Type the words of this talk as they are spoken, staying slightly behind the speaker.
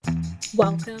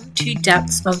Welcome to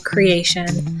Depths of Creation,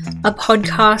 a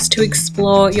podcast to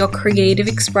explore your creative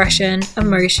expression,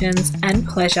 emotions, and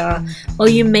pleasure while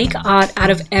you make art out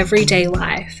of everyday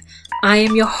life. I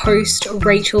am your host,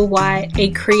 Rachel White,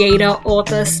 a creator,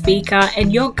 author, speaker,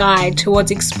 and your guide towards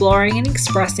exploring and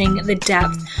expressing the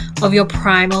depth of your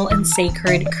primal and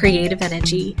sacred creative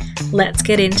energy. Let's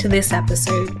get into this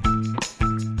episode.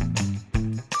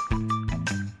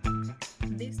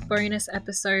 This bonus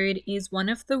episode is one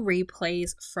of the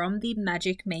replays from the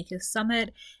Magic Makers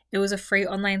Summit. It was a free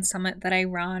online summit that I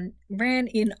ran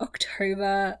in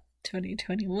October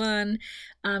 2021,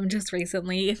 just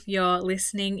recently, if you're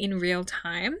listening in real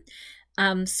time.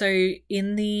 So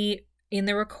in the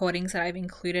recordings that I've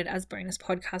included as bonus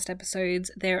podcast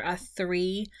episodes, there are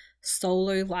 3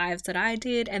 solo lives that I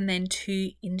did and then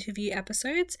 2 interview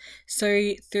episodes.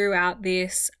 So throughout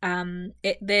this,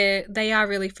 they are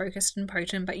really focused and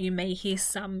potent, but you may hear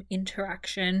some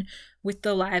interaction with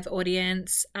the live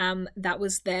audience that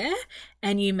was there,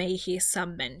 and you may hear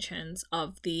some mentions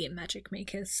of the Magic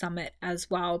Makers Summit as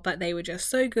well, but they were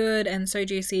just so good and so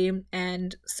juicy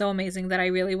and so amazing that I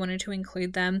really wanted to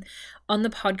include them on the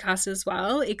podcast as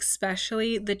well,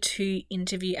 especially the 2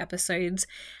 interview episodes.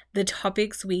 The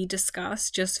topics we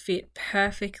discuss just fit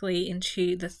perfectly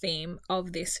into the theme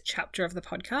of this chapter of the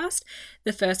podcast.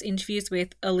 The first interview is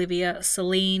with Olivia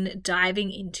Celine,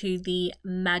 diving into the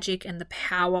magic and the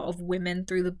power of women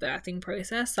through the birthing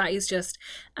process. That is just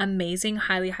amazing.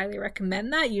 Highly, highly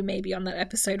recommend that. You may be on that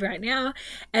episode right now.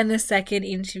 And the second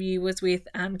interview was with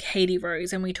Katie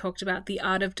Rose, and we talked about the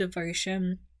art of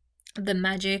devotion, the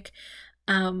magic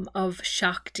of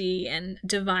Shakti and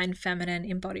divine feminine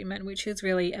embodiment, which is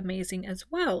really amazing as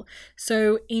well.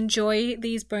 So enjoy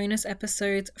these bonus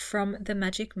episodes from the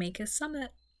Magic Makers Summit.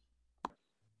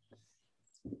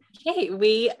 Okay,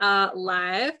 we are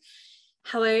live.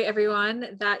 Hello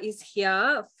everyone that is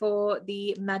here for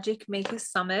the Magic Makers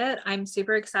Summit. I'm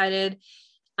super excited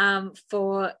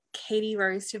for Katie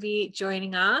Rose to be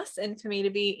joining us and for me to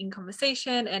be in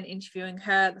conversation and interviewing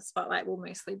her. The spotlight will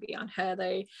mostly be on her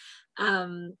though.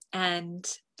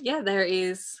 And yeah, there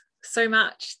is so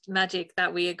much magic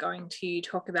that we are going to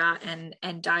talk about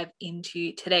and dive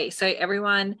into today. So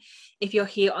everyone, if you're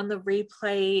here on the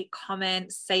replay,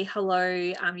 comment, say hello.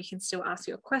 You can still ask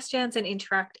your questions and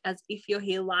interact as if you're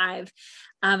here live.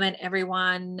 And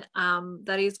everyone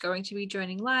that is going to be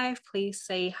joining live, please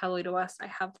say hello to us. I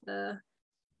have the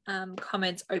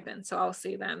comments open, so I'll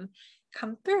see them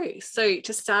come through. So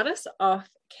to start us off,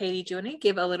 Katie, do you want to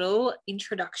give a little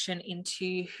introduction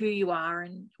into who you are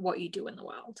and what you do in the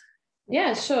world?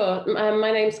 Yeah, sure.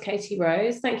 My name's Katie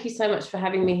Rose. Thank you so much for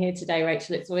having me here today,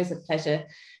 Rachel. It's always a pleasure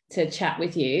to chat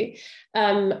with you.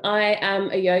 I am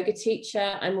a yoga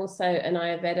teacher. I'm also an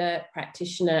Ayurveda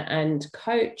practitioner and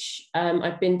coach.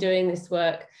 I've been doing this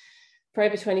work for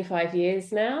over 25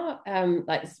 years now.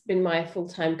 It's been my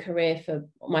full-time career for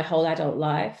my whole adult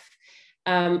life.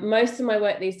 Most of my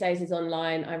work these days is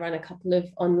online. I run a couple of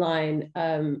online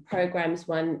programs,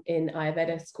 one in Ayurveda,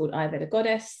 it's called Ayurveda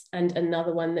Goddess, and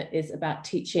another one that is about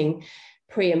teaching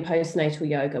pre- and postnatal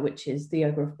yoga, which is the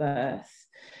yoga of birth.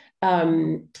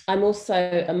 I'm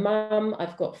also a mum.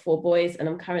 I've got 4 boys, and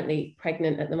I'm currently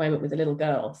pregnant at the moment with a little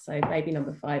girl. So baby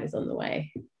number 5 is on the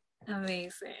way.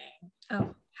 Amazing.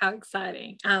 Oh, how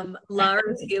exciting.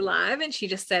 Lara is here live and she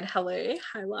just said hello.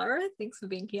 Hi Lara, thanks for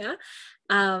being here.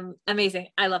 Amazing.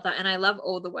 I love that, and I love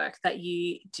all the work that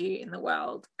you do in the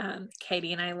world,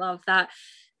 Katie, and I love that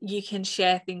you can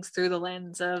share things through the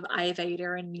lens of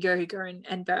Ayurveda and yoga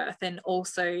and birth, and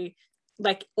also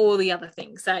like all the other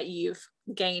things that you've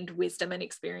gained wisdom and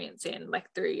experience in, like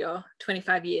through your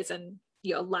 25 years and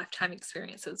your lifetime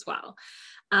experience as well.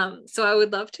 So I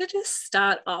would love to just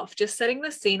start off just setting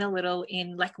the scene a little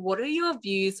in, like, what are your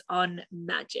views on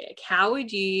magic? How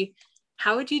would you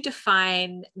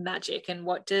define magic, and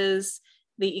what does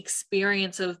the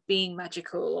experience of being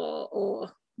magical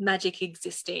or magic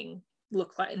existing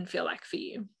look like and feel like for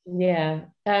you? Yeah.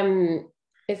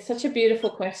 It's such a beautiful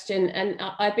question, and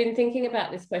I've been thinking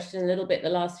about this question a little bit the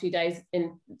last few days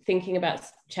in thinking about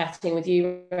chatting with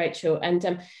you, Rachel,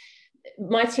 and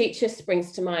my teacher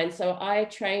springs to mind. So I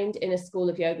trained in a school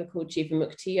of yoga called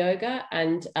Jivamukti Yoga,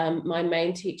 and my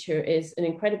main teacher is an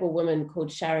incredible woman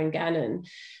called Sharon Gannon.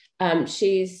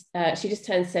 She just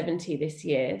turned 70 this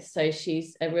year, so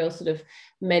she's a real sort of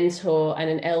mentor and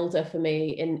an elder for me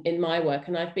in my work,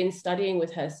 and I've been studying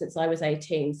with her since I was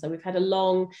 18, so we've had a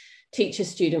long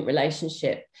teacher-student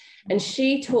relationship, and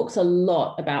she talks a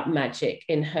lot about magic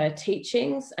in her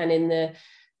teachings and in the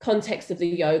context of the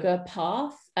yoga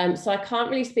path. So I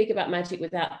can't really speak about magic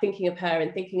without thinking of her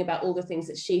and thinking about all the things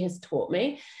that she has taught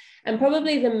me. And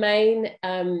probably the main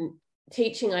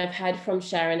teaching I've had from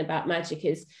Sharon about magic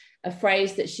is a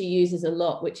phrase that she uses a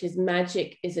lot, which is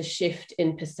magic is a shift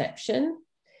in perception.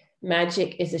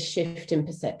 Magic is a shift in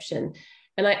perception.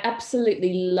 And I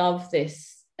absolutely love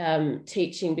this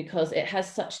teaching because it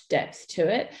has such depth to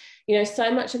it. You know, so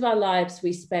much of our lives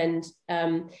we spend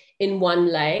in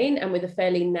one lane and with a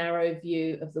fairly narrow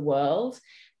view of the world.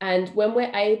 And when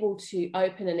we're able to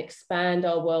open and expand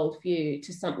our worldview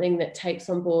to something that takes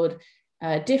on board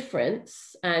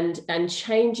difference and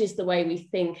changes the way we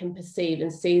think and perceive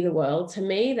and see the world, to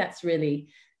me, that's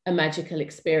really a magical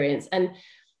experience. And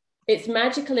it's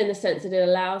magical in the sense that it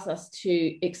allows us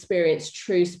to experience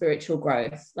true spiritual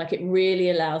growth. Like, it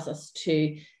really allows us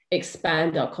to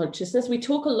expand our consciousness. We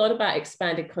talk a lot about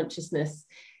expanded consciousness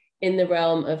in the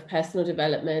realm of personal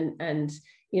development and,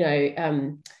 you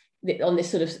know, on this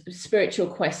sort of spiritual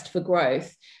quest for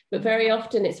growth, but very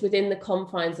often it's within the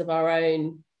confines of our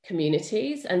own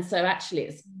communities. And so actually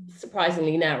it's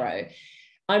surprisingly narrow.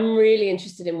 I'm really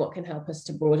interested in what can help us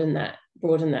to broaden that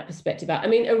perspective out. I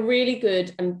mean, a really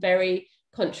good and very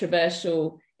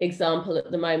controversial example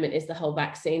at the moment is the whole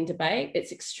vaccine debate.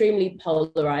 It's extremely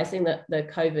polarizing, the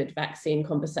COVID vaccine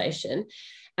conversation.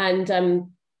 And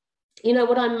you know,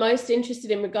 what I'm most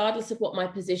interested in, regardless of what my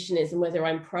position is and whether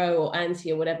I'm pro or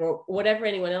anti or whatever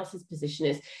anyone else's position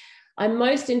is, I'm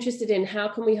most interested in how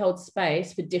can we hold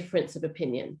space for difference of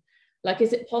opinion? Like,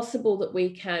 is it possible that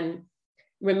we can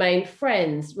remain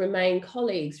friends, remain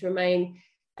colleagues, remain,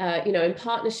 you know, in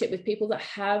partnership with people that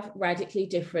have radically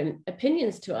different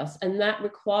opinions to us? And that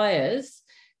requires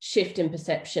shift in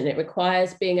perception. It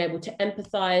requires being able to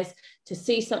empathize, to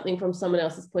see something from someone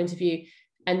else's point of view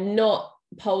and not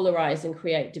polarize and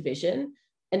create division.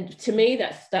 And to me,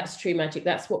 that's true magic.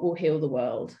 That's what will heal the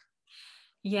world.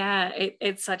 Yeah,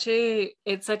 it's such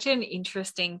an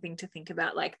interesting thing to think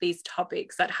about, like these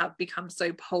topics that have become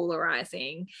so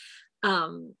polarizing,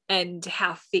 and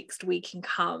how fixed we can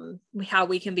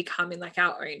become in like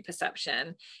our own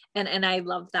perception. And I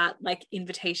love that like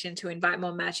invitation to invite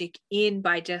more magic in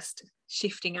by just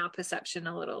shifting our perception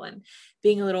a little and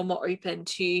being a little more open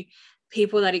to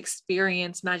people that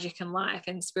experience magic and life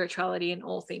and spirituality and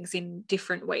all things in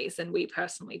different ways than we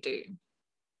personally do.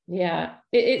 Yeah,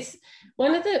 it's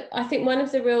one of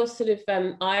the real sort of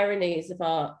ironies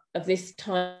of this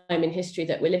time in history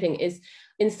that we're living is,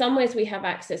 in some ways we have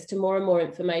access to more and more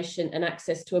information and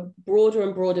access to a broader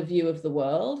and broader view of the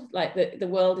world. Like the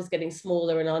world is getting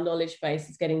smaller and our knowledge base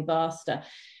is getting vaster.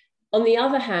 On the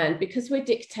other hand, because we're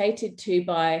dictated to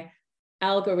by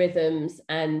algorithms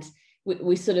and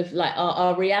we sort of like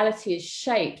our reality is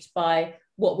shaped by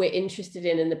what we're interested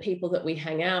in and the people that we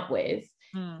hang out with.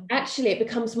 Actually it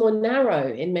becomes more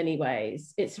narrow in many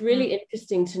ways. It's really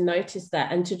interesting to notice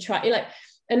that and to try, like,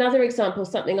 another example,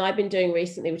 something I've been doing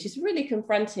recently, which is really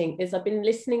confronting, is I've been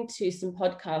listening to some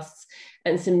podcasts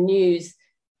and some news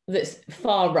that's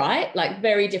far right, like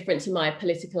very different to my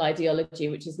political ideology,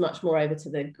 which is much more over to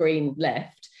the green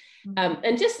left.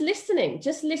 And just listening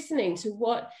to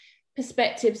what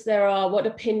perspectives there are, what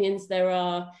opinions there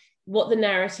are, what the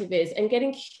narrative is, and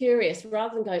getting curious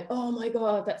rather than going, oh my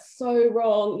God, that's so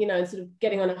wrong, you know, and sort of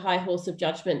getting on a high horse of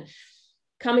judgment,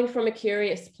 coming from a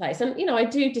curious place. And, you know, I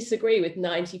do disagree with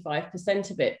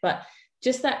 95% of it, but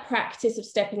just that practice of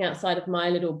stepping outside of my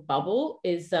little bubble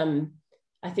is,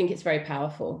 I think it's very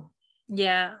powerful.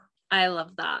 Yeah, I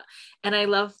love that. And I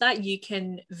love that you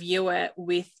can view it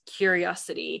with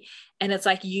curiosity. And it's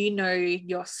like, you know,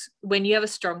 when you have a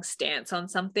strong stance on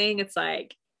something, it's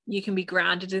like you can be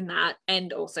grounded in that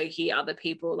and also hear other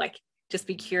people, like just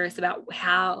be curious about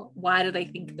why do they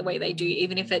think the way they do,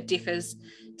 even if it differs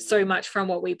so much from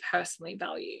what we personally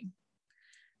value.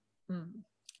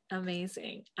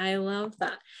 Amazing. I love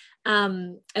that.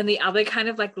 And the other kind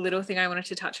of like little thing I wanted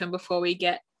to touch on before we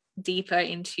get deeper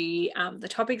into the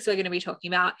topics we're going to be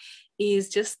talking about is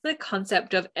just the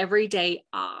concept of everyday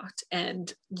art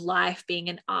and life being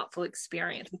an artful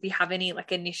experience. If you have any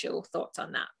like initial thoughts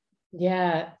on that.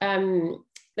 Yeah,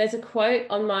 there's a quote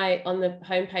on the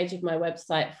homepage of my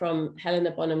website from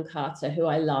Helena Bonham Carter, who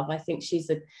I love. I think she's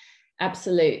an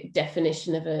absolute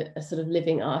definition of a sort of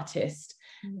living artist.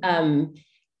 And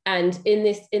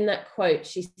in that quote,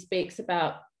 she speaks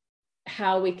about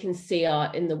how we can see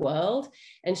art in the world.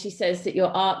 And she says that your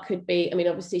art could be, I mean,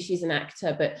 obviously she's an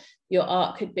actor, but your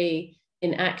art could be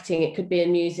in acting, it could be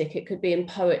in music, it could be in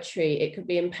poetry, it could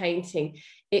be in painting,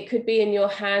 it could be in your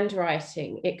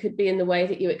handwriting, it could be in the way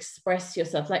that you express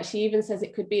yourself. Like she even says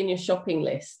it could be in your shopping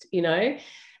list, you know?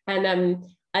 And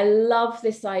I love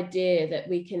this idea that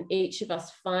we can each of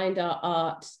us find our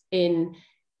art in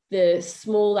the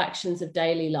small actions of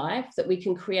daily life, that we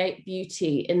can create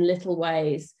beauty in little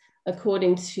ways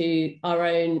according to our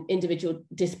own individual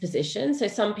disposition. So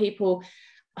some people,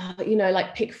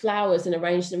 like pick flowers and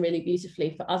arrange them really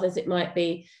beautifully. For others, it might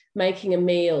be making a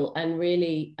meal and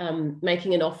really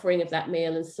making an offering of that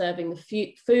meal and serving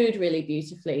the food really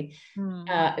beautifully.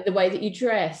 The way that you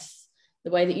dress,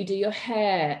 the way that you do your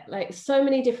hair, like so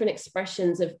many different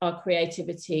expressions of our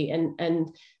creativity and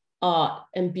art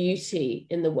and beauty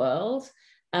in the world.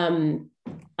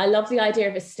 I love the idea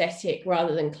of aesthetic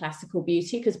rather than classical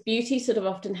beauty, because beauty sort of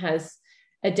often has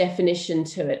a definition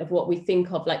to it of what we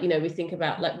think of, like, we think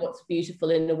about like what's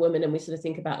beautiful in a woman, and we sort of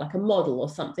think about like a model or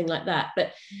something like that.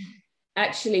 But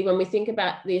actually, when we think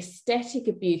about the aesthetic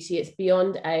of beauty, it's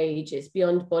beyond age, it's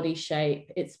beyond body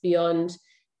shape, it's beyond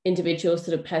individual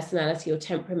sort of personality or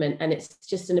temperament, and it's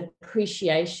just an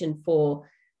appreciation for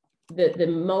the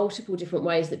multiple different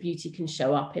ways that beauty can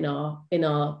show up in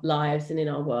our lives and in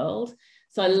our world.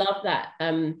 So I love that.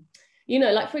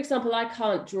 Like, for example, I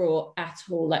can't draw at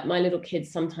all. Like, my little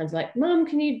kids sometimes like, Mum,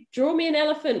 can you draw me an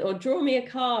elephant or draw me a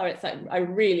car? It's like, I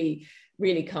really,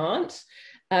 really can't.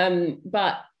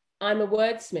 But I'm a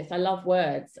wordsmith. I love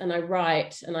words, and I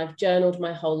write, and I've journaled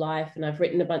my whole life, and I've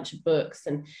written a bunch of books.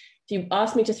 And if you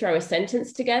ask me to throw a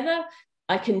sentence together,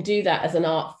 I can do that as an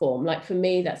art form. Like, for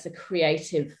me, that's a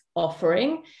creative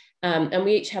offering. And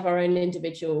we each have our own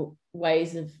individual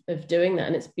ways of doing that.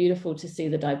 And it's beautiful to see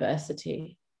the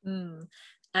diversity.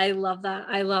 I love that.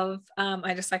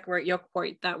 I just like wrote your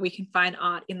quote that we can find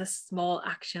art in the small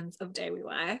actions of daily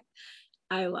life.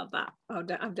 I love that.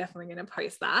 I'm definitely going to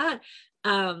post that.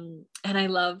 And I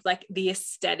love like the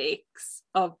aesthetics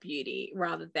of beauty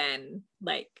rather than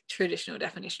like traditional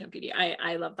definition of beauty.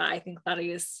 I love that. I think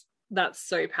that's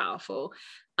so powerful.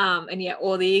 And yeah,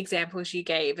 all the examples you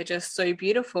gave are just so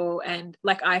beautiful. And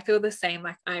like, I feel the same,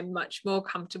 like I'm much more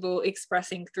comfortable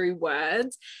expressing through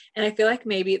words. And I feel like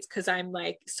maybe it's because I'm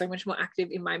like so much more active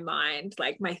in my mind,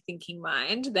 like my thinking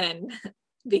mind, than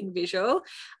being visual.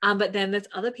 But then there's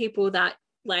other people that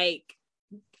like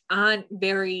aren't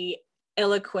very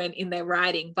eloquent in their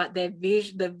writing, but the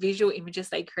visual images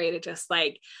they create are just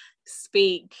like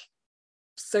speak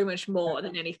so much more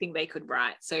than anything they could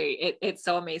write. So it's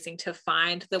so amazing to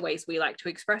find the ways we like to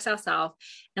express ourselves.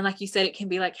 And like you said, it can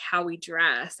be like how we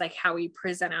dress, like how we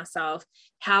present ourselves,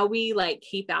 how we like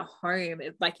keep our home.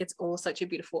 It's all such a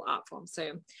beautiful art form.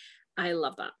 So I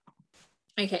love that.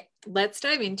 Okay, let's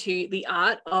dive into the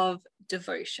art of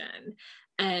devotion.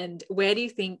 And where do you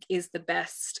think is the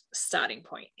best starting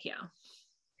point here?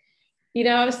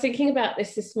 I was thinking about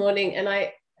this morning, and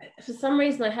for some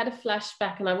reason I had a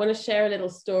flashback, and I want to share a little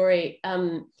story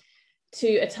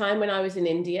to a time when I was in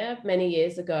India many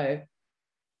years ago.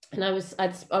 And I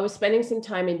was spending some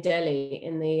time in Delhi,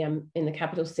 in the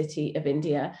capital city of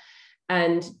India,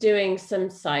 and doing some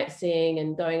sightseeing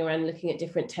and going around looking at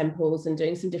different temples and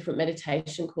doing some different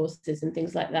meditation courses and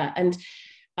things like that. And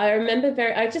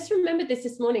I just remembered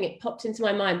this morning, it popped into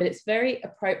my mind, but it's very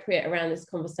appropriate around this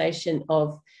conversation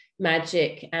of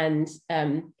magic and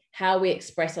how we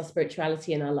express our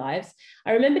spirituality in our lives.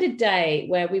 I remembered a day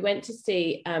where we went to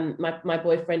see my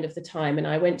boyfriend of the time, and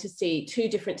I went to see two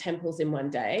different temples in one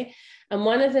day. And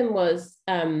one of them was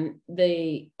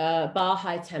the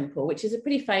Baha'i temple, which is a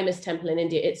pretty famous temple in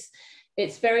India.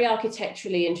 It's very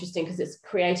architecturally interesting because it's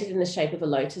created in the shape of a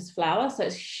lotus flower. So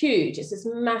it's huge. It's this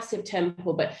massive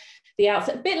temple, but the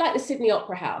outside, a bit like the Sydney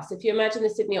Opera House. If you imagine the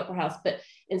Sydney Opera House, but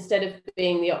instead of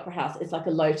being the Opera House, it's like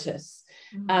a lotus.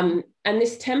 And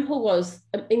this temple was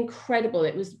incredible.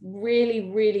 It was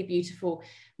really, really beautiful,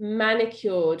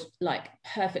 manicured like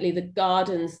perfectly. The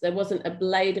gardens, there wasn't a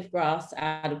blade of grass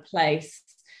out of place,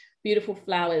 beautiful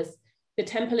flowers. The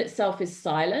temple itself is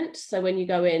silent. So when you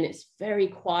go in, it's very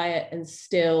quiet and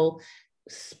still,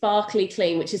 sparkly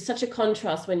clean, which is such a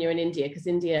contrast when you're in India, because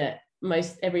India,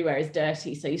 most everywhere is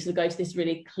dirty. So you sort of go to this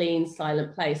really clean,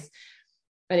 silent place.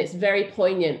 And it's very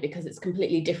poignant because it's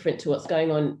completely different to what's going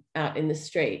on out in the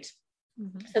street.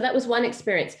 So that was one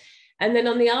experience. And then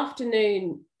on the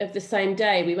afternoon of the same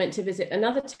day, we went to visit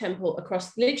another temple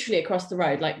literally across the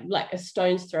road, like a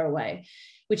stone's throw away,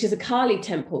 which is a Kali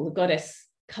temple, the goddess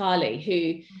Kali,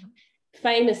 who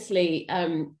famously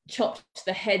chopped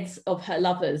the heads of her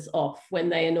lovers off when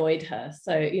they annoyed her.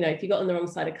 So, if you got on the wrong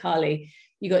side of Kali,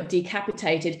 you got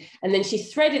decapitated. And then she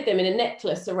threaded them in a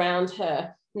necklace around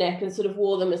her neck and sort of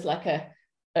wore them as like a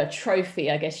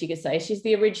trophy, I guess you could say. She's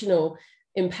the original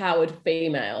empowered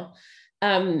female.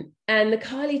 And the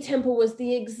Kali temple was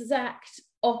the exact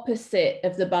opposite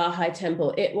of the Baha'i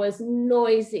temple. It was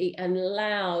noisy and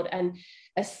loud and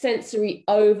a sensory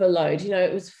overload.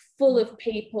 It was full of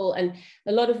people and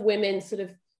a lot of women sort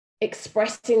of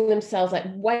expressing themselves, like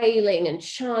wailing and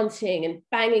chanting and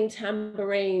banging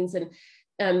tambourines, and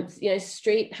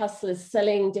street hustlers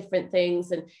selling different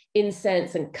things, and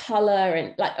incense and color,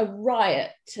 and like a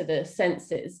riot to the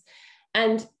senses.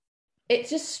 And it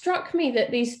just struck me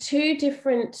that these two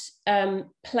different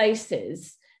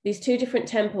places, these two different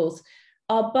temples,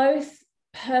 are both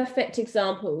perfect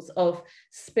examples of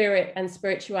spirit and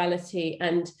spirituality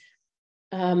and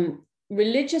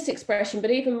religious expression,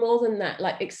 but even more than that,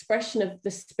 like expression of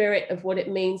the spirit of what it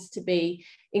means to be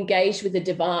engaged with the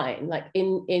divine, like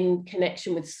in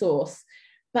connection with source,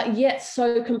 but yet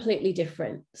so completely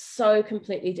different.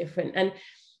 And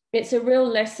it's a real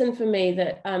lesson for me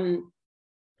that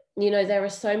there are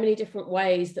so many different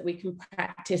ways that we can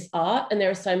practice art, and there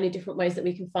are so many different ways that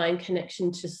we can find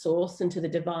connection to source and to the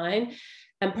divine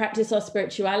and practice our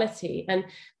spirituality. And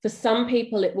for some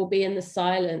people, it will be in the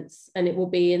silence, and it will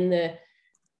be in the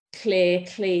clear,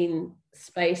 clean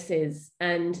spaces.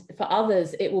 And for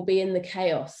others, it will be in the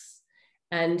chaos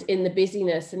and in the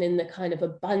busyness and in the kind of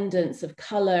abundance of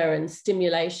color and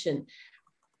stimulation.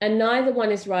 And neither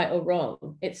one is right or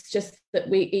wrong. It's just that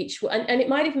we each, and it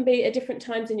might even be at different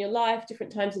times in your life,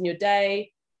 different times in your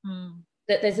day,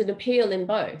 that there's an appeal in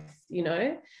both,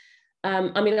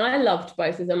 I loved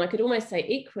both of them. I could almost say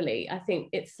equally. I think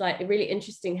it's like really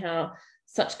interesting how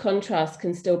such contrast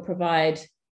can still provide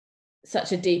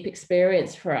such a deep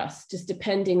experience for us, just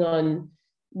depending on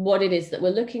what it is that we're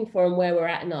looking for and where we're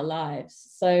at in our lives.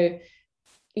 So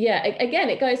yeah, again,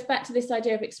 it goes back to this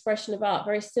idea of expression of art,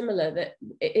 very similar, that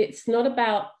it's not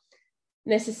about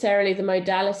necessarily the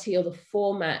modality or the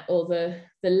format or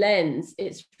the lens.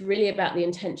 It's really about the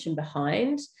intention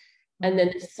behind. And then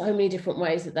there's so many different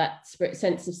ways that spirit,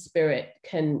 sense of spirit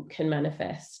can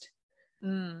manifest.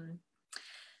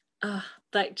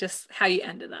 Like just how you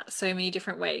ended that, so many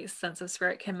different ways sense of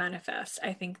spirit can manifest.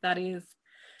 I think that is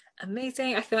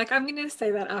amazing. I feel like I'm going to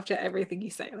say that after everything you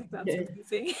say. Like, that's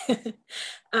amazing.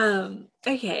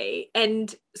 Okay.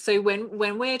 And so when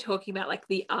we're talking about like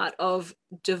the art of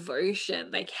devotion,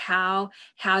 like how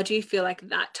do you feel like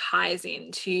that ties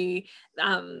into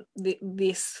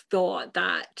this thought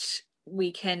that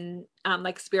we can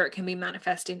like spirit can be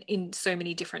manifest in so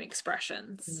many different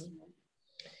expressions?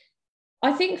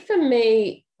 I think for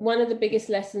me, one of the biggest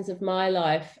lessons of my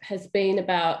life has been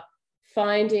about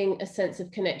finding a sense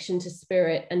of connection to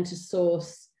spirit and to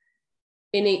source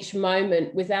in each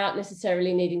moment without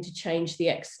necessarily needing to change the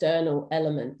external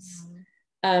elements.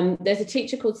 There's a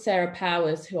teacher called Sarah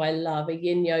Powers who I love, a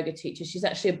yin yoga teacher. She's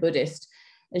actually a Buddhist,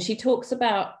 and she talks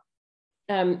about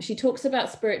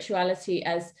spirituality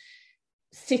as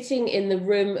sitting in the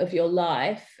room of your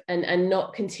life and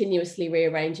not continuously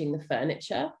rearranging the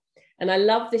furniture. And I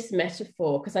love this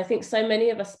metaphor because I think so many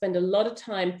of us spend a lot of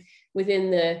time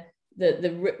within the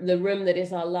room that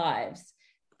is our lives,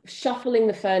 shuffling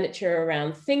the furniture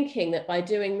around, thinking that by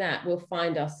doing that we'll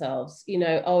find ourselves,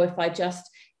 if I just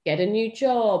get a new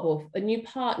job or a new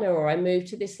partner, or I move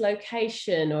to this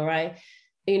location, or I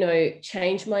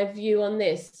change my view on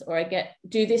this, or I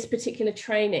do this particular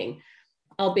training,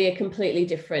 I'll be a completely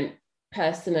different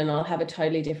person and I'll have a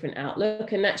totally different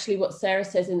outlook. And actually what Sarah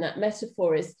says in that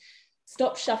metaphor is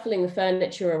stop shuffling the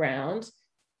furniture around,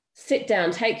 sit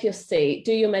down, take your seat,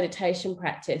 do your meditation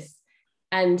practice,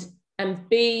 and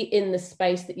be in the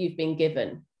space that you've been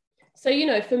given. So,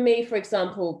 for me, for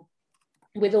example,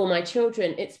 with all my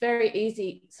children, it's very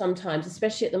easy sometimes,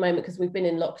 especially at the moment, because we've been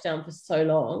in lockdown for so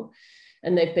long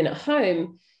and they've been at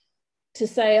home, to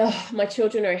say, oh, my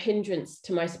children are a hindrance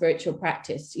to my spiritual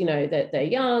practice, that they're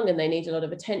young and they need a lot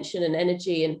of attention and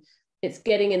energy, and it's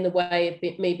getting in the way of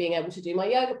me being able to do my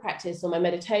yoga practice or my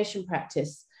meditation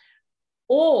practice.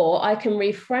 Or I can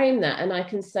reframe that and I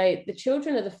can say, the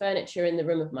children are the furniture in the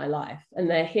room of my life, and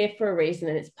they're here for a reason,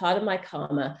 and it's part of my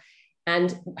karma.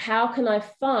 And how can I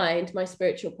find my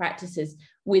spiritual practices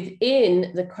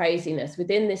within the craziness,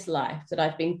 within this life that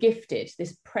I've been gifted,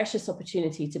 this precious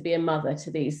opportunity to be a mother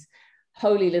to these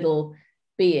holy little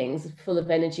beings full of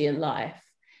energy and life,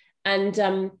 and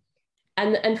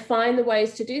find the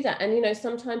ways to do that. And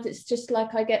sometimes it's just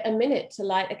like I get a minute to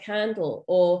light a candle,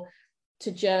 or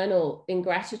to journal in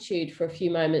gratitude for a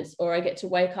few moments, or I get to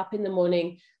wake up in the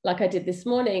morning like I did this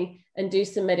morning and do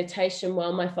some meditation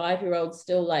while my 5-year-old's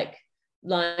still like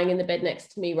lying in the bed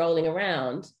next to me rolling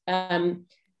around.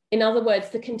 In other words,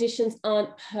 the conditions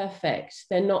aren't perfect.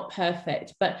 They're not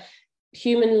perfect, but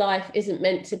human life isn't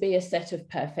meant to be a set of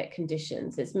perfect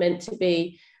conditions. It's meant to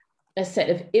be a set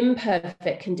of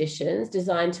imperfect conditions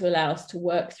designed to allow us to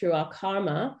work through our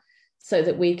karma so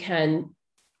that we can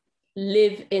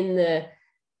live in the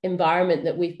environment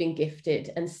that we've been gifted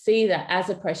and see that as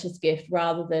a precious gift,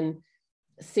 rather than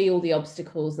see all the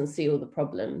obstacles and see all the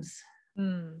problems.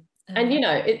 Mm.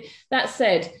 And, that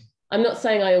said, I'm not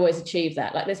saying I always achieve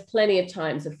that. Like, there's plenty of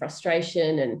times of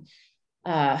frustration and,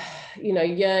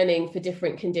 yearning for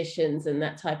different conditions and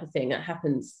that type of thing. That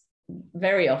happens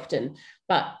very often.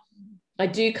 But I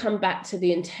do come back to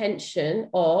the intention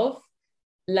of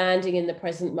landing in the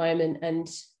present moment and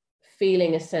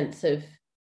feeling a sense of,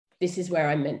 this is where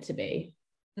I'm meant to be.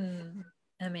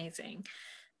 Amazing.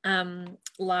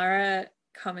 Lara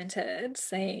commented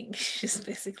saying, she's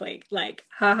basically like,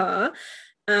 haha,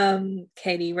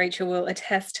 Katie, Rachel will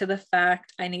attest to the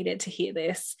fact I needed to hear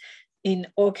this, in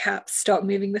all caps, stop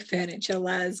moving the furniture,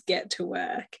 Laz, get to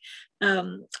work.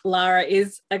 Lara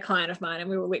is a client of mine, and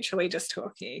we were literally just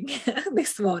talking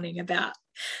this morning about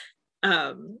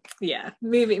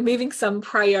moving some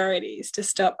priorities to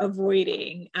stop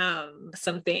avoiding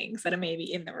some things that are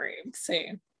maybe in the room. So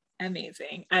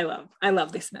amazing. I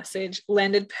love this message.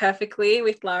 Landed perfectly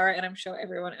with Lara, and I'm sure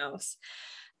everyone else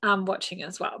watching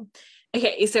as well.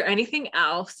 Okay, is there anything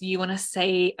else you want to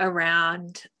say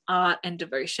around art and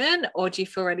devotion, or do you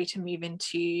feel ready to move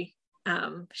into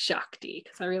Shakti?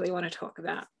 Because I really want to talk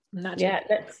about magic. Yeah,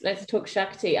 let's talk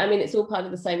Shakti. I mean, it's all part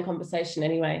of the same conversation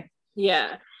anyway.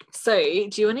 Yeah. So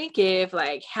do you want to give,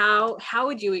 like, how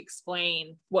would you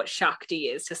explain what Shakti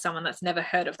is to someone that's never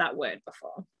heard of that word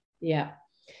before? Yeah.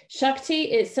 Shakti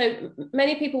is, so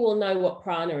many people will know what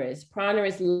prana is. Prana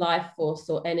is life force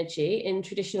or energy. In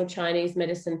traditional Chinese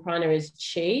medicine, prana is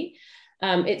qi.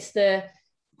 It's the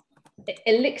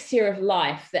elixir of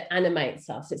life that animates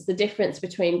us. It's the difference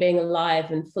between being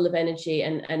alive and full of energy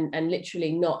and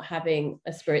literally not having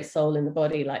a spirit soul in the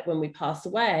body. Like when we pass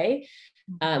away,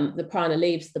 the prana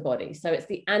leaves the body. So it's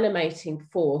the animating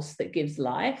force that gives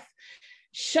life.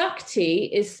 Shakti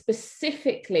is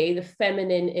specifically the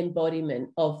feminine embodiment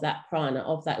of that prana,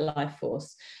 of that life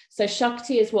force. So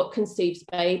Shakti is what conceives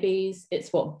babies,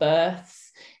 it's what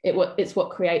births, it's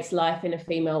what creates life in a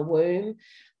female womb,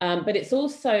 but it's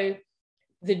also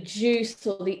the juice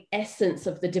or the essence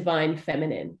of the divine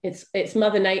feminine. It's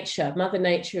Mother Nature. Mother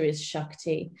Nature is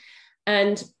Shakti.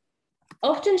 And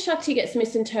often Shakti gets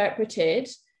misinterpreted,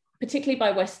 particularly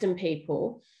by Western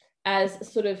people,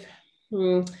 as sort of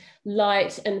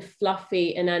light and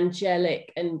fluffy and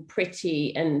angelic and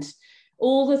pretty and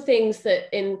all the things that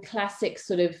in classic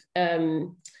sort of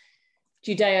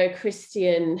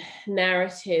Judeo-Christian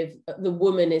narrative the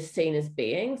woman is seen as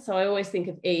being. So I always think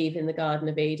of Eve in the Garden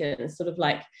of Eden as sort of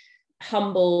like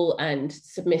humble and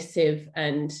submissive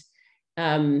and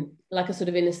like a sort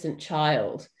of innocent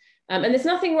child. And there's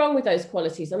nothing wrong with those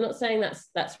qualities. I'm not saying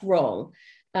that's wrong.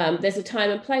 There's a time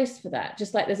and place for that,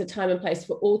 just like there's a time and place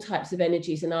for all types of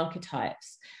energies and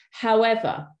archetypes.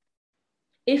 However,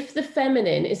 if the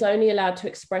feminine is only allowed to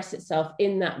express itself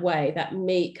in that way, that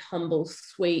meek, humble,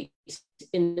 sweet,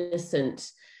 innocent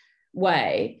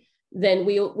way, then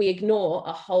we ignore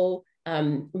a whole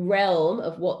realm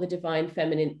of what the divine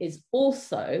feminine is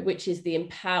also, which is the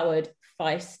empowered,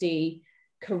 feisty,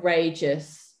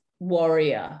 courageous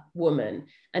warrior woman.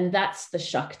 And that's the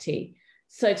Shakti.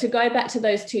 So to go back to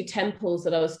those two temples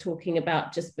that I was talking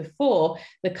about just before,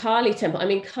 the Kali temple, I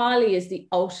mean, Kali is the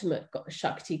ultimate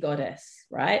Shakti goddess,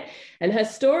 right? And her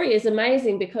story is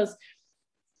amazing because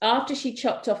after she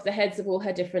chopped off the heads of all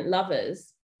her different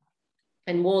lovers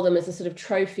and wore them as a sort of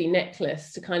trophy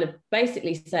necklace to kind of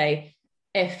basically say,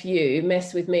 F you,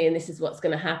 mess with me, and this is what's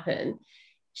going to happen,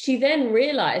 she then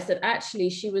realized that actually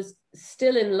she was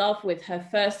still in love with her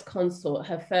first consort,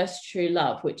 her first true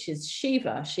love, which is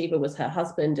Shiva. Shiva was her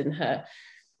husband and her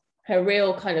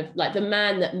real kind of like the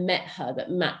man that met her,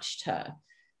 that matched her.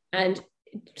 And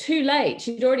too late,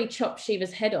 she'd already chopped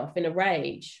Shiva's head off in a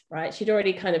rage, right? She'd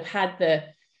already kind of had the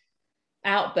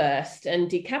outburst and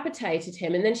decapitated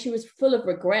him. And then she was full of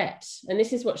regret. And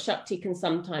this is what Shakti can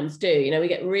sometimes do. You know, we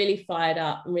get really fired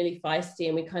up and really feisty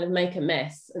and we kind of make a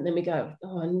mess. And then we go,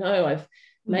 oh no, I've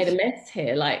made a mess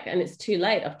here. Like, and it's too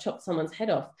late. I've chopped someone's head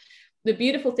off. The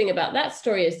beautiful thing about that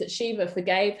story is that Shiva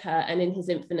forgave her and in his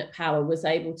infinite power was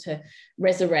able to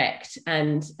resurrect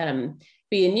and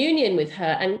be in union with her.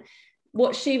 And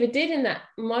what Shiva did in that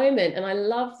moment, and I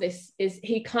love this, is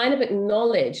he kind of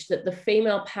acknowledged that the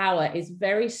female power is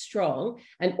very strong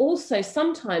and also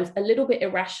sometimes a little bit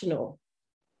irrational,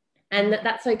 and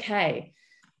that's okay.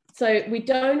 So we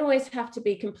don't always have to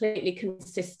be completely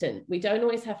consistent. We don't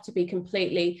always have to be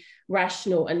completely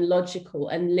rational and logical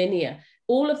and linear.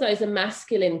 All of those are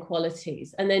masculine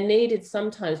qualities and they're needed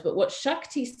sometimes. But what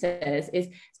Shakti says is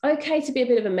it's okay to be a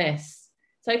bit of a mess.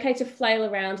 It's okay to flail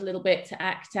around a little bit, to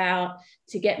act out,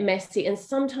 to get messy. And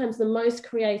sometimes the most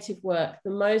creative work,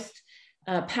 the most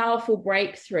powerful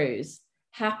breakthroughs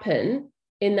happen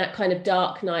in that kind of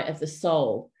dark night of the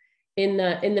soul, in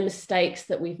the mistakes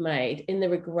that we've made, in the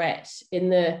regret, in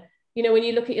the, you know, when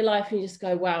you look at your life and you just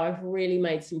go, wow, I've really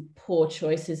made some poor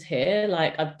choices here,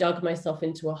 like I've dug myself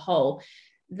into a hole.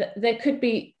 There could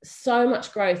be so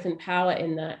much growth and power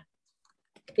in that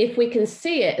if we can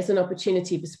see it as an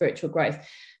opportunity for spiritual growth.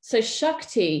 So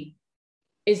Shakti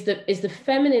is the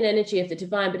feminine energy of the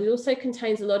divine, but it also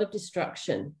contains a lot of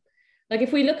destruction. Like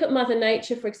if we look at Mother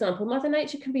Nature, for example, Mother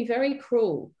Nature can be very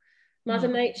cruel. Mother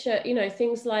Nature, you know,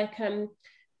 things like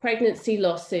pregnancy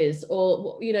losses,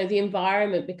 or, you know, the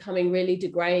environment becoming really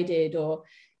degraded, or,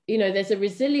 you know, there's a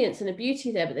resilience and a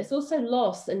beauty there, but there's also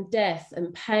loss and death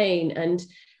and pain and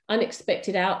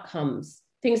unexpected outcomes,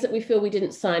 things that we feel we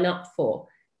didn't sign up for.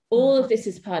 All of this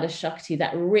is part of Shakti,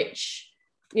 that rich,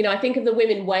 you know, I think of the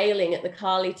women wailing at the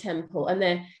Kali temple, and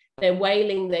they're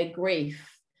wailing their grief.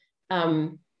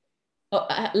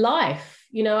 Life,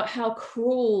 you know, how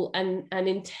cruel and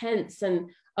intense and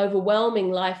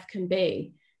overwhelming life can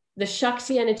be. The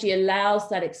Shakti energy allows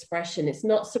that expression. It's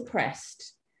not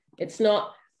suppressed. It's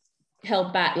not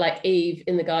held back like Eve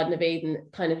in the Garden of Eden,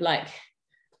 kind of like,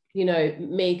 you know,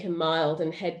 meek and mild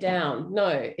and head down. No,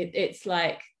 it's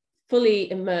like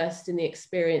fully immersed in the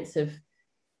experience of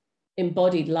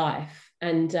embodied life.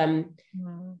 And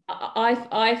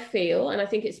I feel, and I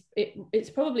think it's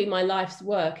probably my life's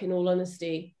work, in all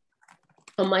honesty,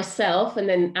 on myself and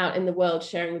then out in the world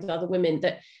sharing with other women,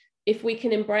 that if we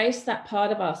can embrace that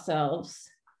part of ourselves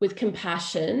with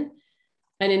compassion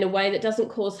and in a way that doesn't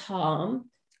cause harm,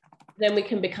 then we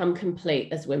can become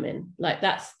complete as women. Like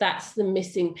that's the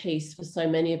missing piece for so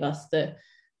many of us, the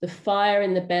fire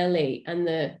in the belly and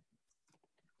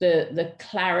the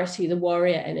clarity, the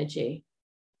warrior energy.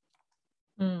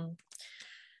 Oh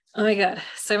my God,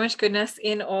 so much goodness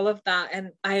in all of that.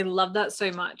 And I love that so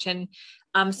much. And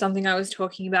something I was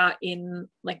talking about in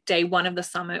like day one of the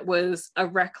summit was a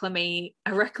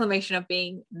reclamation of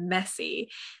being messy,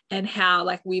 and how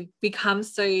like we've become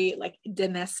so like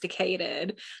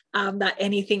domesticated that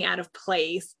anything out of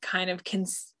place kind of can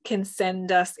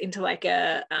send us into like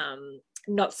a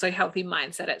not so healthy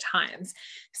mindset at times.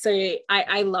 So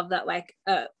I love that, like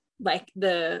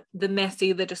the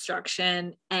messy, the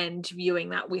destruction, and viewing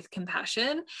that with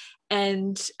compassion.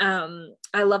 And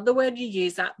I love the word you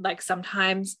use, that like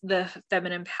sometimes the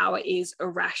feminine power is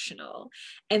irrational.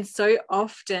 And so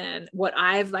often what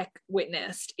I've like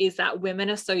witnessed is that women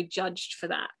are so judged for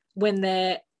that when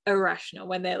they're irrational,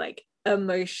 when they're like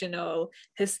emotional,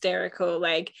 hysterical,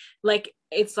 like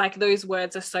it's like those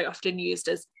words are so often used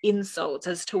as insults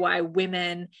as to why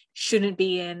women shouldn't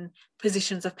be in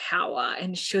positions of power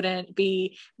and shouldn't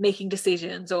be making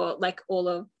decisions, or like all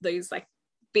of those like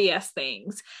BS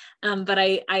things. But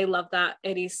I love that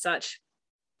it is such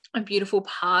a beautiful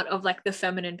part of like the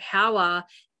feminine power,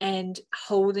 and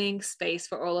holding space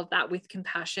for all of that with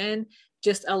compassion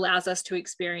just allows us to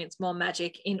experience more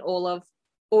magic in all of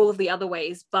the other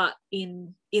ways, but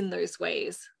in those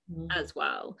ways as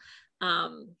well.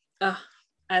 And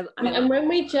when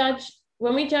we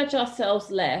judge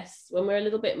ourselves less, when we're a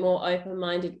little bit more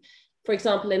open-minded, for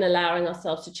example, in allowing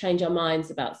ourselves to change our minds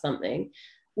about something,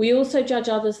 we also judge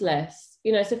others less.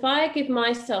 You know, so if I give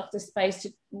myself the space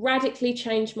to radically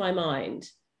change my mind,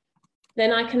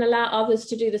 then I can allow others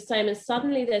to do the same. And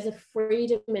suddenly there's a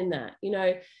freedom in that, you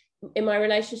know, in my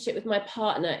relationship with my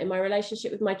partner, in my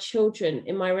relationship with my children,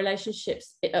 in my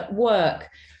relationships at work.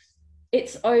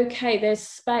 It's okay. There's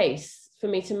space for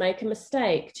me to make a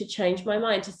mistake, to change my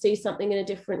mind, to see something in a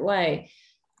different way.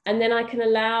 And then I can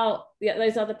allow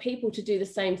those other people to do the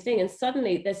same thing. And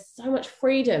suddenly there's so much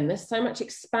freedom, there's so much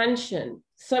expansion,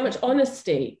 so much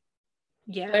honesty.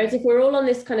 Yeah. Whereas if we're all on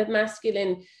this kind of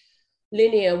masculine,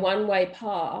 linear, one-way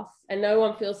path, and no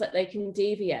one feels like they can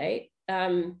deviate,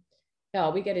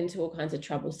 we get into all kinds of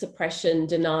trouble, suppression,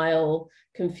 denial,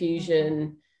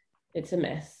 confusion. It's a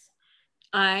mess.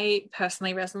 I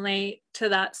personally resonate to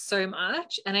that so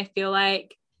much. And I feel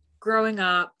like growing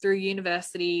up through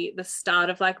university, the start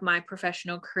of like my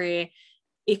professional career,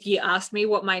 if you asked me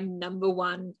what my number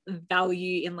one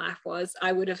value in life was,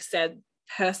 I would have said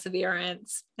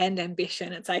perseverance and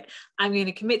ambition. It's like, I'm going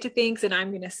to commit to things and I'm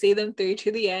going to see them through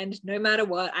to the end. No matter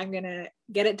what, I'm going to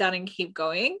get it done and keep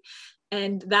going.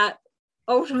 And that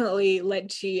ultimately led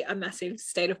to a massive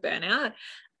state of burnout.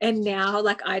 And now,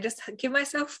 like, I just give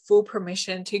myself full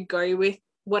permission to go with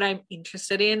what I'm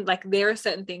interested in. Like, there are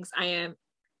certain things I am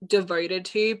devoted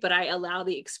to, but I allow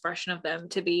the expression of them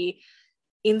to be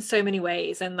in so many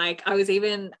ways. And like I was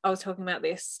talking about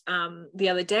this the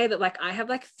other day, that like I have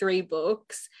like 3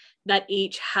 books that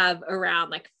each have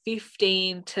around like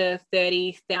 15 to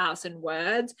 30,000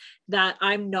 words that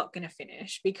I'm not going to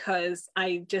finish, because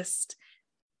I just,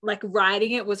 like,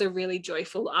 writing it was a really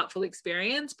joyful, artful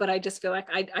experience, but I just feel like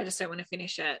I just don't want to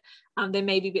finish it. There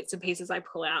may be bits and pieces I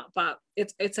pull out, but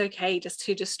it's okay just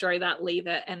to destroy that, leave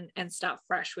it, and start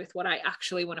fresh with what I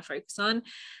actually want to focus on.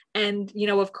 And, you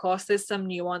know, of course, there's some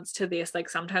nuance to this. Like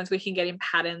sometimes we can get in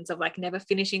patterns of like never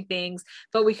finishing things,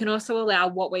 but we can also allow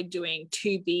what we're doing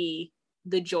to be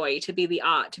the joy, to be the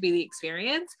art, to be the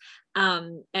experience.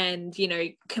 And, you know,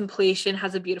 completion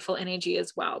has a beautiful energy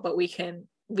as well, but we can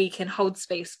hold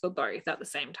space for both at the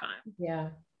same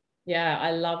time. Yeah,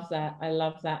 I love that.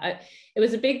 It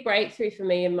was a big breakthrough for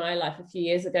me in my life a few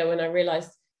years ago when I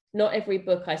realized not every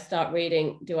book I start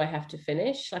reading do I have to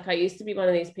finish. Like I used to be one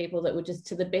of these people that would just,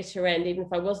 to the bitter end, even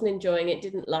if I wasn't enjoying it,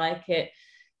 didn't like it,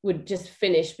 would just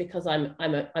finish because I'm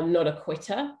not a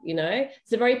quitter, you know.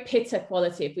 It's a very pitta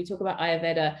quality. If we talk about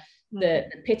Ayurveda, the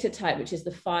pitta type, which is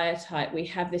the fire type, we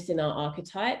have this in our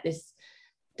archetype, this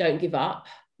don't give up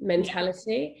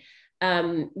mentality.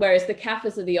 Whereas the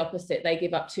Kaphas are the opposite. They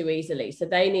give up too easily. So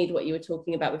they need what you were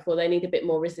talking about before. They need a bit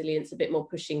more resilience, a bit more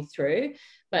pushing through.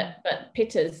 But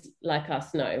Pittas like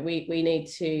us, no, we need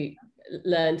to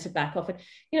learn to back off. And,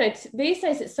 you know, these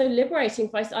days it's so liberating.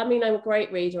 I mean, I'm a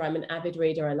great reader. I'm an avid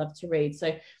reader. I love to read. So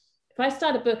if I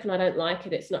start a book and I don't like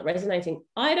it, it's not resonating,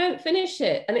 I don't finish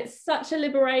it. And it's such a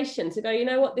liberation to go, you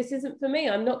know what, this isn't for me.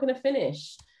 I'm not going to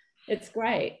finish. It's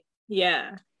great.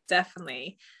 Yeah,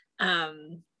 definitely.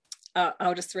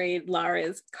 I'll just read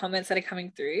Lara's comments that are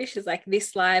coming through. She's like,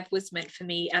 this live was meant for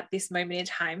me at this moment in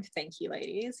time. Thank you,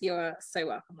 ladies. You're so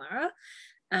welcome, Lara.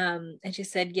 And she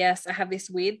said, yes, I have this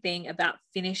weird thing about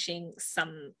finishing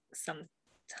something.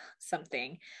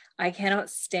 I cannot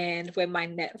stand when my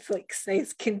Netflix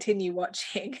says continue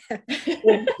watching.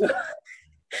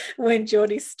 when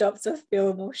Geordie stops a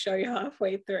film or show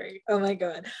halfway through. Oh my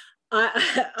God.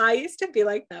 I used to be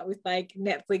like that with like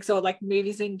Netflix or like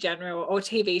movies in general or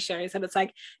TV shows, and it's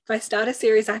like if I start a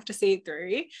series I have to see it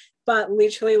through, but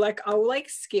literally like I'll like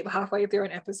skip halfway through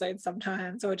an episode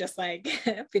sometimes, or just like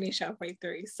finish halfway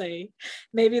through. So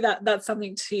maybe that's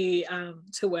something to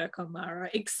work on, Mara,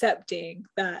 accepting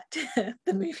that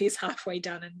the movie's halfway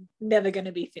done and never going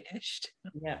to be finished.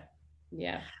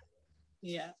 Yeah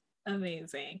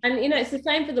Amazing. And, you know, it's the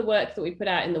same for the work that we put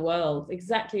out in the world,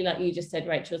 exactly like you just said,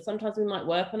 Rachel. Sometimes we might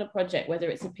work on a project, whether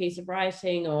it's a piece of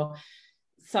writing or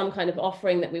some kind of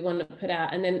offering that we want to put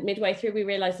out, and then midway through we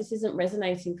realize this isn't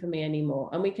resonating for me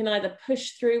anymore, and we can either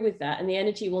push through with that and the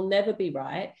energy will never be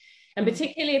right, and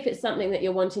particularly if it's something that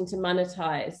you're wanting to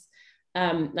monetize,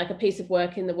 like a piece of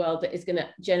work in the world that is going to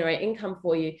generate income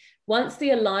for you, once the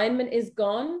alignment is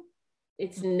gone,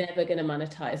 it's never going to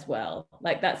monetize well.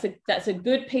 Like that's a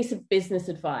good piece of business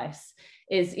advice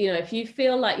is, you know, if you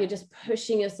feel like you're just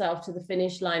pushing yourself to the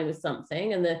finish line with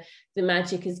something and the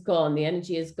magic is gone, the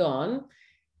energy is gone,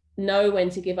 know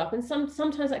when to give up. And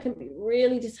sometimes that can be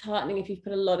really disheartening if you've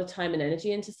put a lot of time and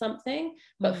energy into something,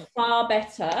 but far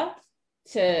better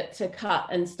to cut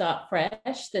and start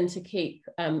fresh than to keep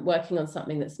working on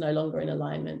something that's no longer in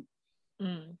alignment.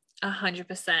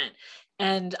 100%.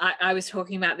 And I was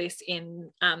talking about this in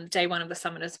day one of the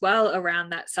summit as well, around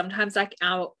that sometimes like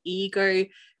our ego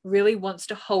really wants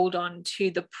to hold on to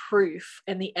the proof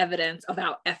and the evidence of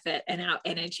our effort and our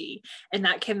energy. And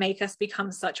that can make us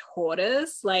become such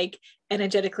hoarders, like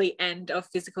energetically and of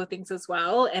physical things as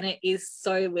well. And it is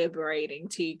so liberating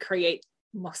to create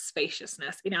more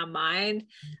spaciousness in our mind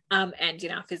and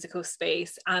in our physical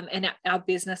space and our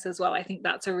business as well. I think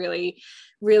that's a really,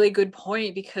 really good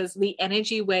point, because the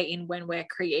energy we're in when we're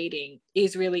creating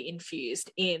is really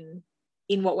infused in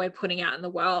what we're putting out in the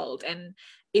world. And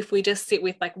if we just sit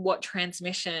with like, what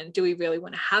transmission do we really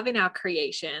want to have in our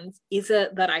creations? Is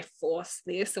it that I forced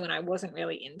this when I wasn't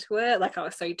really into it, like I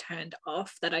was so turned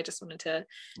off that I just wanted to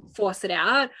force it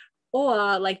out?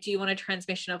 Or like, do you want a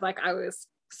transmission of like, I was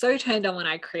so turned on when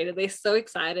I created this, so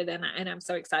excited, and I'm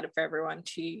so excited for everyone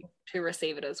to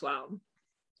receive it as well.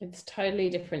 It's totally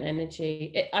different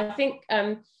energy. I think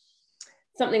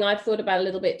something I've thought about a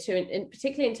little bit too, and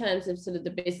particularly in terms of sort of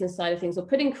the business side of things, or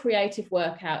putting creative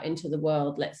work out into the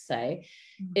world, let's say,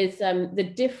 is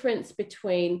the difference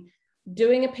between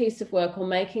doing a piece of work or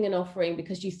making an offering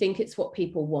because you think it's what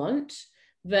people want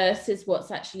versus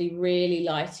what's actually really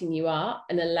lighting you up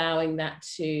and allowing that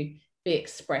to be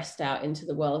expressed out into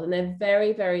the world. And they're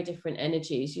very, very different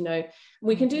energies. You know,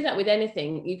 we can do that with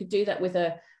anything. You could do that with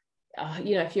a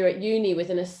if you're at uni with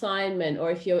an assignment,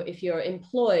 or if you're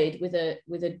employed with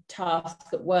a task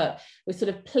at work, we're sort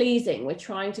of pleasing. We're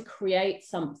trying to create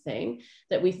something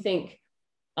that we think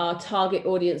our target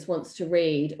audience wants to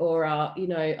read, or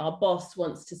our boss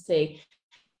wants to see.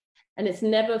 And it's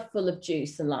never full of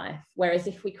juice and life. Whereas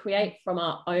if we create from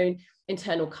our own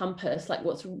internal compass, like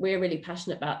what we're really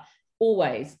passionate about,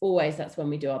 always that's when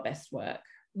we do our best work.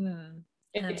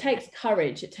 It takes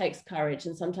courage.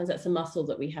 And sometimes that's a muscle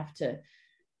that we have to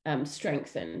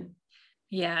strengthen.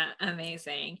 Yeah,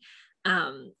 amazing.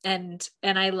 And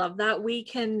I love that we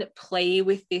can play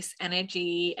with this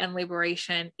energy and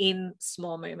liberation in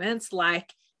small moments,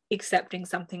 like accepting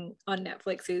something on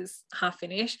Netflix is half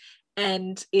finished,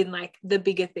 and in like the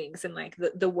bigger things and like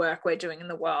the work we're doing in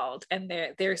the world. And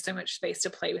there is so much space to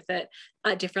play with it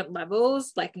at different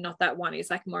levels, like not that one is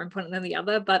like more important than the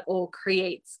other, but all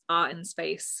creates art and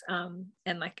space,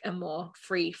 and like a more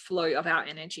free flow of our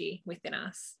energy within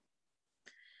us.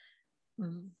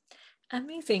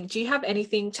 Amazing. Do you have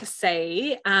anything to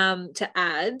say, to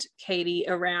add, Katie,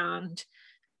 around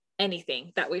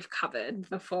anything that we've covered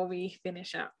before we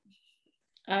finish up?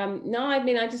 No, I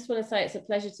mean, I just want to say it's a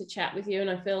pleasure to chat with you. And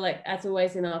I feel like, as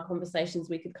always in our conversations,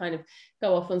 we could kind of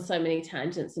go off on so many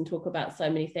tangents and talk about so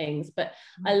many things. But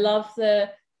I love the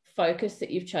focus that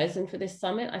you've chosen for this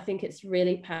summit. I think it's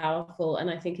really powerful. And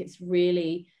I think it's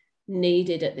really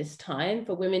needed at this time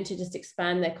for women to just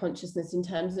expand their consciousness in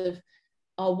terms of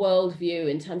our worldview,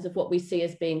 in terms of what we see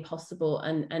as being possible,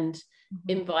 and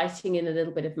inviting in a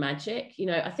little bit of magic.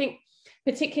 I think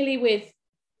particularly with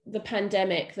the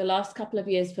pandemic, the last couple of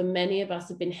years for many of us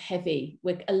have been heavy.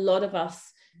 With a lot of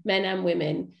us, men and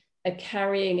women, are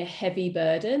carrying a heavy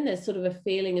burden. There's sort of a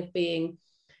feeling of being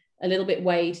a little bit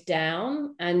weighed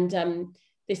down, and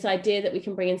this idea that we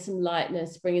can bring in some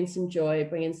lightness, bring in some joy,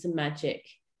 bring in some magic,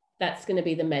 that's going to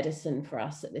be the medicine for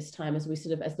us at this time, as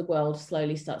the world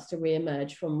slowly starts to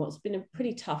reemerge from what's been a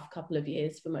pretty tough couple of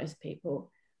years for most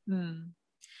people.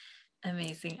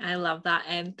 Amazing. I love that.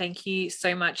 And thank you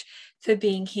so much for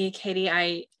being here, Katie.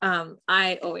 I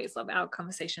always love our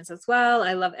conversations as well.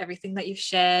 I love everything that you've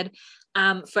shared.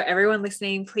 For everyone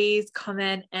listening, please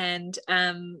comment and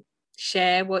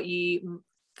share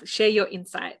your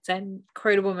insights and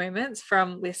quotable moments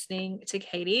from listening to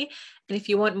Katie. And if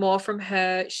you want more from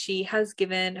her, she has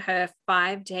given her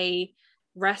 5-day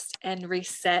rest and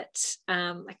reset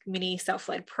like mini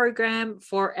self-led program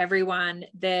for everyone.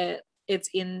 It's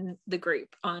in the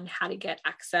group on how to get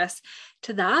access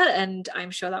to that, and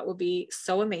I'm sure that will be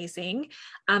so amazing.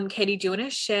 Katie, do you want to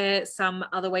share some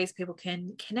other ways people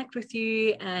can connect with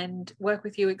you and work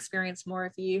with you, experience more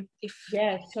of you?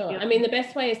 Yeah, sure. I mean, the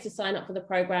best way is to sign up for the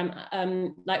program.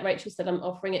 Like Rachel said, I'm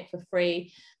offering it for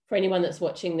free for anyone that's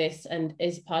watching this and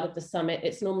is part of the summit.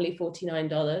 It's normally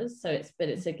 $49, so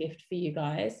it's a gift for you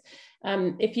guys.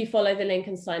 If you follow the link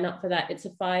and sign up for that, it's a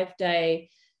 5-day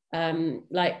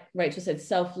like Rachel said,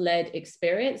 self-led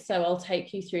experience. So I'll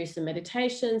take you through some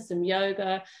meditation, some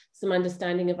yoga, some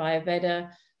understanding of Ayurveda,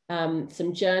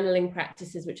 some journaling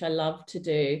practices, which I love to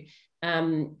do.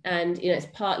 And it's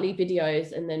partly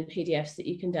videos and then PDFs that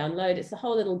you can download. It's a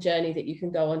whole little journey that you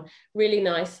can go on. Really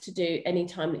nice to do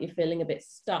anytime that you're feeling a bit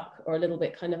stuck or a little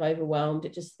bit kind of overwhelmed.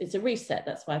 It's a reset.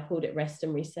 That's why I called it Rest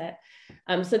and Reset.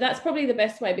 So that's probably the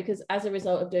best way, because as a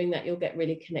result of doing that, you'll get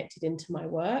really connected into my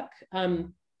work.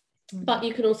 But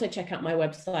you can also check out my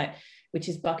website, which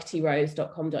is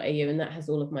bhaktirose.com.au, and that has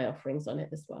all of my offerings on it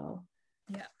as well.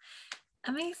 Yeah.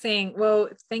 Amazing. Well,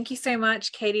 thank you so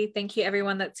much, Katie. Thank you,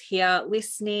 everyone that's here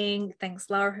listening. Thanks,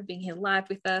 Laura, for being here live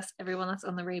with us. Everyone that's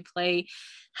on the replay,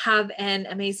 have an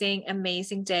amazing,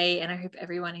 amazing day. And I hope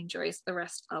everyone enjoys the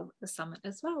rest of the summit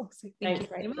as well. So thank you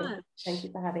very much. Thank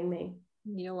you for having me.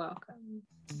 You're welcome.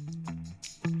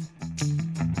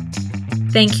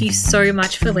 Thank you so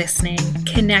much for listening.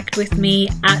 Connect with me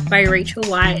at by Rachel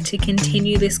White to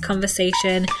continue this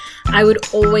conversation. I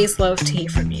would always love to hear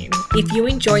from you. If you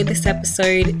enjoyed this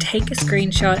episode, take a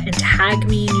screenshot and tag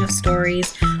me in your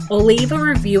stories, or leave a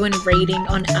review and rating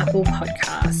on Apple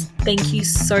Podcasts. Thank you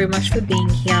so much for being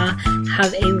here.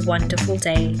 Have a wonderful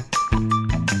day.